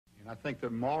I think the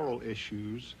moral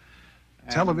issues.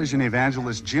 Television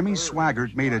evangelist Jimmy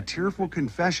Swaggart made a tearful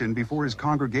confession before his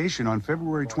congregation on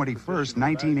February 21st,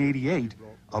 1988,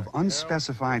 of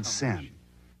unspecified sin.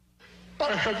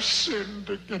 I have sinned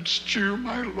against you,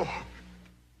 my Lord.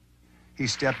 He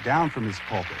stepped down from his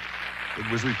pulpit.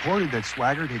 It was reported that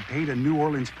Swaggart had paid a New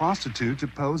Orleans prostitute to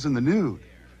pose in the nude.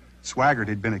 Swaggart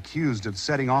had been accused of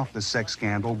setting off the sex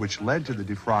scandal which led to the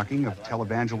defrocking of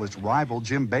televangelist rival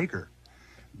Jim Bakker.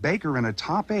 Bakker and a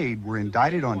top aide were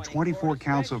indicted on 24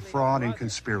 counts of fraud and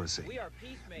conspiracy.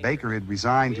 Bakker had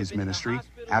resigned his ministry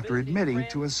after admitting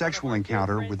to a sexual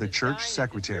encounter with a church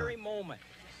secretary.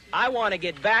 I want to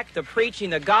get back to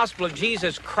preaching the gospel of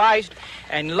Jesus Christ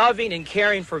and loving and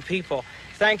caring for people.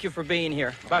 Thank you for being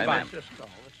here. Bye-bye.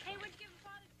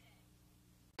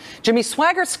 Jimmy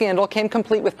Swaggart's scandal came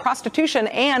complete with prostitution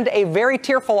and a very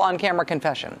tearful on-camera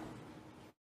confession.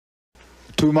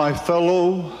 To my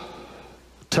fellow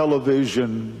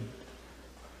television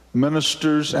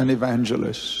ministers and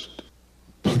evangelists,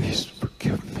 please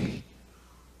forgive me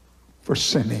for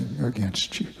sinning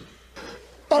against you.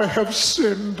 I have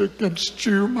sinned against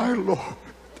you, my Lord.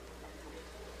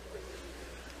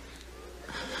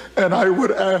 And I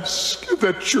would ask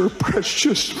that your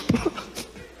precious blood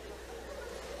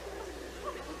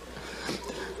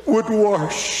would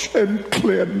wash and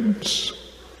cleanse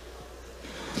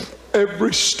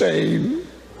every stain.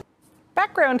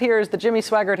 Background here is that Jimmy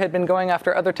Swaggart had been going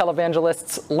after other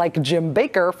televangelists like Jim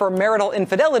Bakker for marital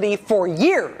infidelity for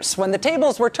years. When the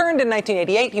tables were turned in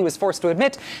 1988, he was forced to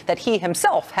admit that he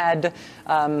himself had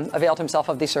availed himself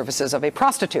of the services of a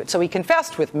prostitute. So he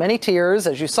confessed with many tears.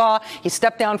 As you saw, he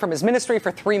stepped down from his ministry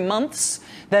for 3 months.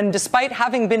 Then, despite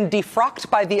having been defrocked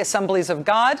by the Assemblies of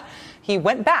God, he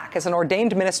went back as an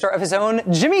ordained minister of his own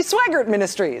Jimmy Swaggart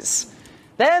Ministries.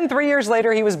 Then, 3 years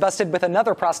later, he was busted with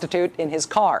another prostitute in his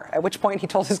car, at which point he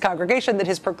told his congregation that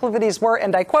his proclivities were,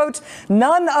 and I quote,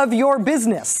 none of your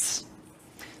business.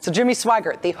 So Jimmy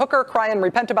Swaggart, the hooker, cry and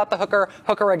repent about the hooker,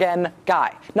 hooker again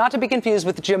guy. Not to be confused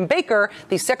with Jim Bakker,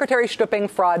 the secretary-stripping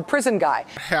fraud prison guy.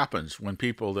 What happens when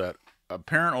people that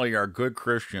apparently are good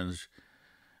Christians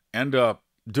end up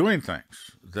doing things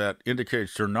that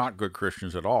indicates they're not good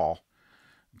Christians at all,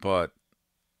 but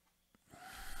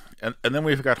And then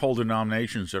we've got whole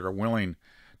denominations that are willing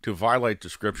to violate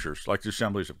the scriptures, like the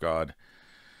Assemblies of God,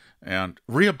 and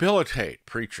rehabilitate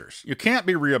preachers. You can't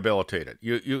be rehabilitated.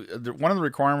 One of the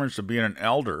requirements of being an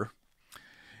elder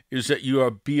is that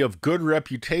you be of good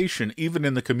reputation, even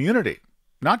in the community,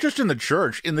 not just in the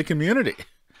church, in the community.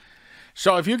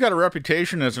 So if you've got a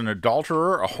reputation as an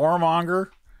adulterer, a whoremonger,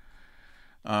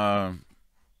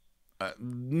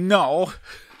 no.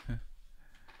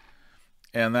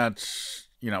 And that's,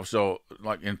 so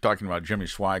like in talking about Jimmy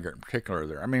Swaggart in particular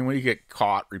there, I mean, when you get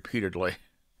caught repeatedly,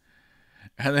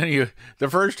 and then the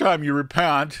first time you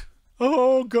repent,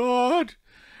 oh God,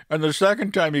 and the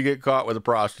second time you get caught with a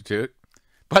prostitute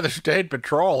by the state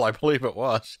patrol, I believe it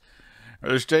was,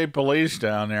 or the state police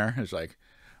down there, it's like,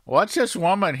 what's this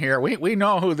woman here? We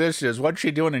know who this is. What's she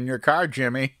doing in your car,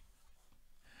 Jimmy?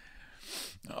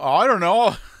 Oh, I don't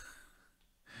know.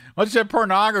 What's that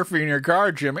pornography in your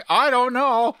car, Jimmy? I don't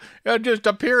know. It just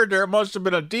appeared there. It must have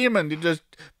been a demon. You just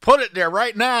put it there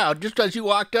right now, just as you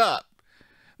walked up.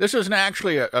 This isn't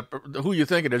actually who you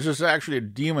think it is. This is actually a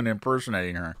demon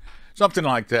impersonating her. Something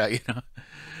like that,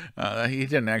 He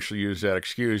didn't actually use that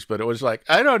excuse, but it was like,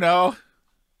 I don't know.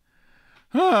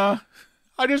 I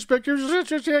just picked your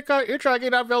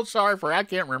hitchhiking. I felt sorry for her. I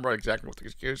can't remember exactly what the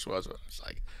excuse was. But it's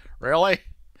like, really?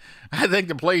 I think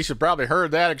the police have probably heard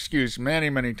that excuse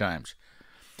many, many times.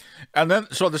 And then,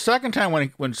 so the second time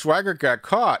when Swaggart got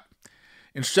caught,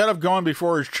 instead of going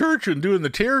before his church and doing the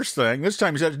tears thing, this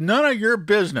time he said, none of your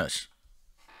business.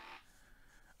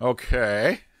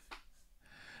 Okay.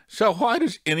 So why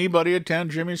does anybody attend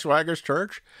Jimmy Swaggart's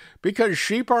church? Because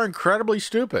sheep are incredibly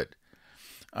stupid.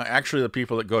 Actually, the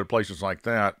people that go to places like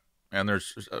that, and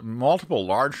there's multiple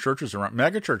large churches around,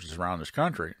 megachurches around this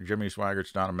country. Jimmy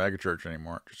Swaggart's not a megachurch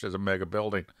anymore. It just has a mega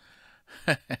building.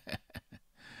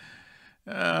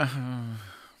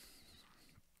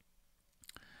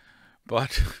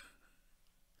 But,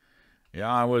 yeah,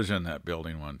 I was in that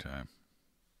building one time.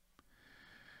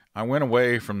 I went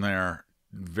away from there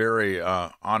very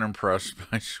unimpressed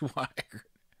by Swaggart.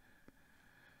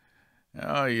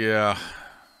 Oh, yeah.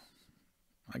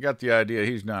 I got the idea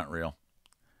he's not real.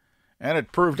 And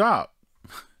it proved out.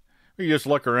 You just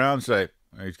look around and say,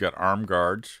 he's got armed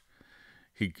guards.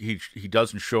 He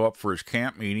doesn't show up for his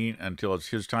camp meeting until it's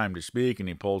his time to speak, and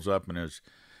he pulls up in his,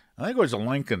 I think it was a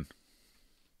Lincoln.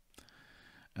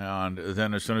 And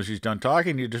then as soon as he's done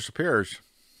talking, he disappears.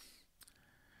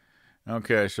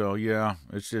 Okay, so yeah,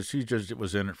 it's just it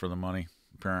was in it for the money,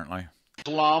 apparently.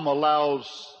 Islam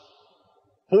allows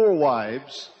 4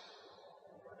 wives.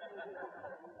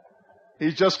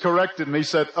 He just corrected me,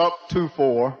 said up to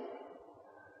 4.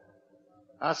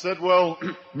 I said, well,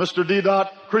 Mr.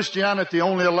 D-Dot, Christianity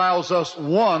only allows us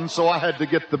 1, so I had to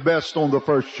get the best on the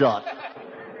first shot.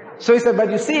 So he said,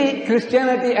 but you see,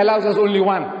 Christianity allows us only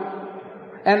 1,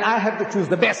 and I have to choose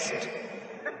the best.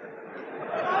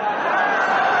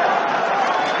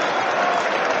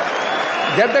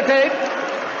 Get the tape?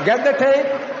 Get the tape?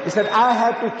 He said, I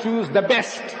had to choose the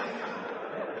best.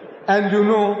 And you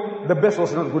know, the best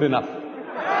was not good enough.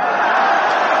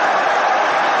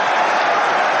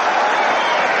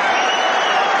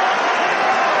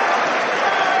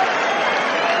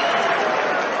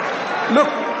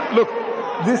 Look,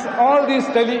 all these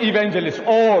tele-evangelists,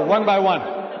 all one by one,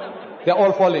 they're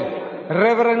all falling.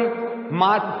 Reverend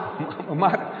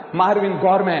Marvin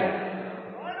Gorman,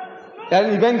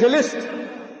 an evangelist,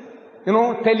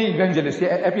 tele-evangelist, he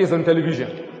appears on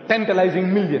television,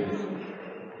 tantalizing millions.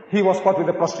 He was caught with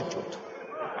a prostitute.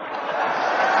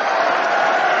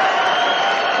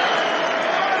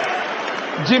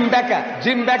 Jim Becker,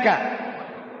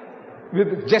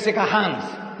 with Jessica Hans,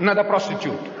 another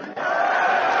prostitute.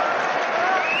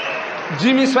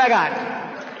 Jimmy Swaggart,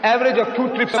 average of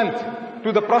 2 trips a month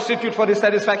to the prostitute for his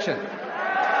satisfaction.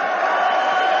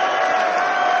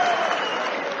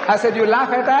 I said, you laugh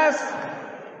at us?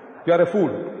 You are a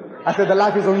fool. I said, the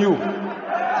laugh is on you.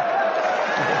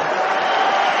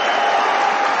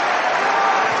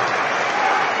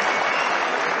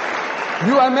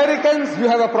 You Americans, you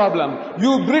have a problem.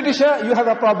 You Britisher, you have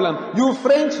a problem. You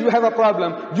French, you have a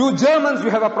problem. You Germans,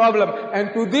 you have a problem.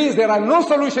 And to these, there are no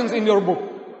solutions in your book.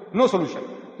 No solution.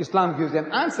 Islam gives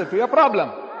an answer to your problem.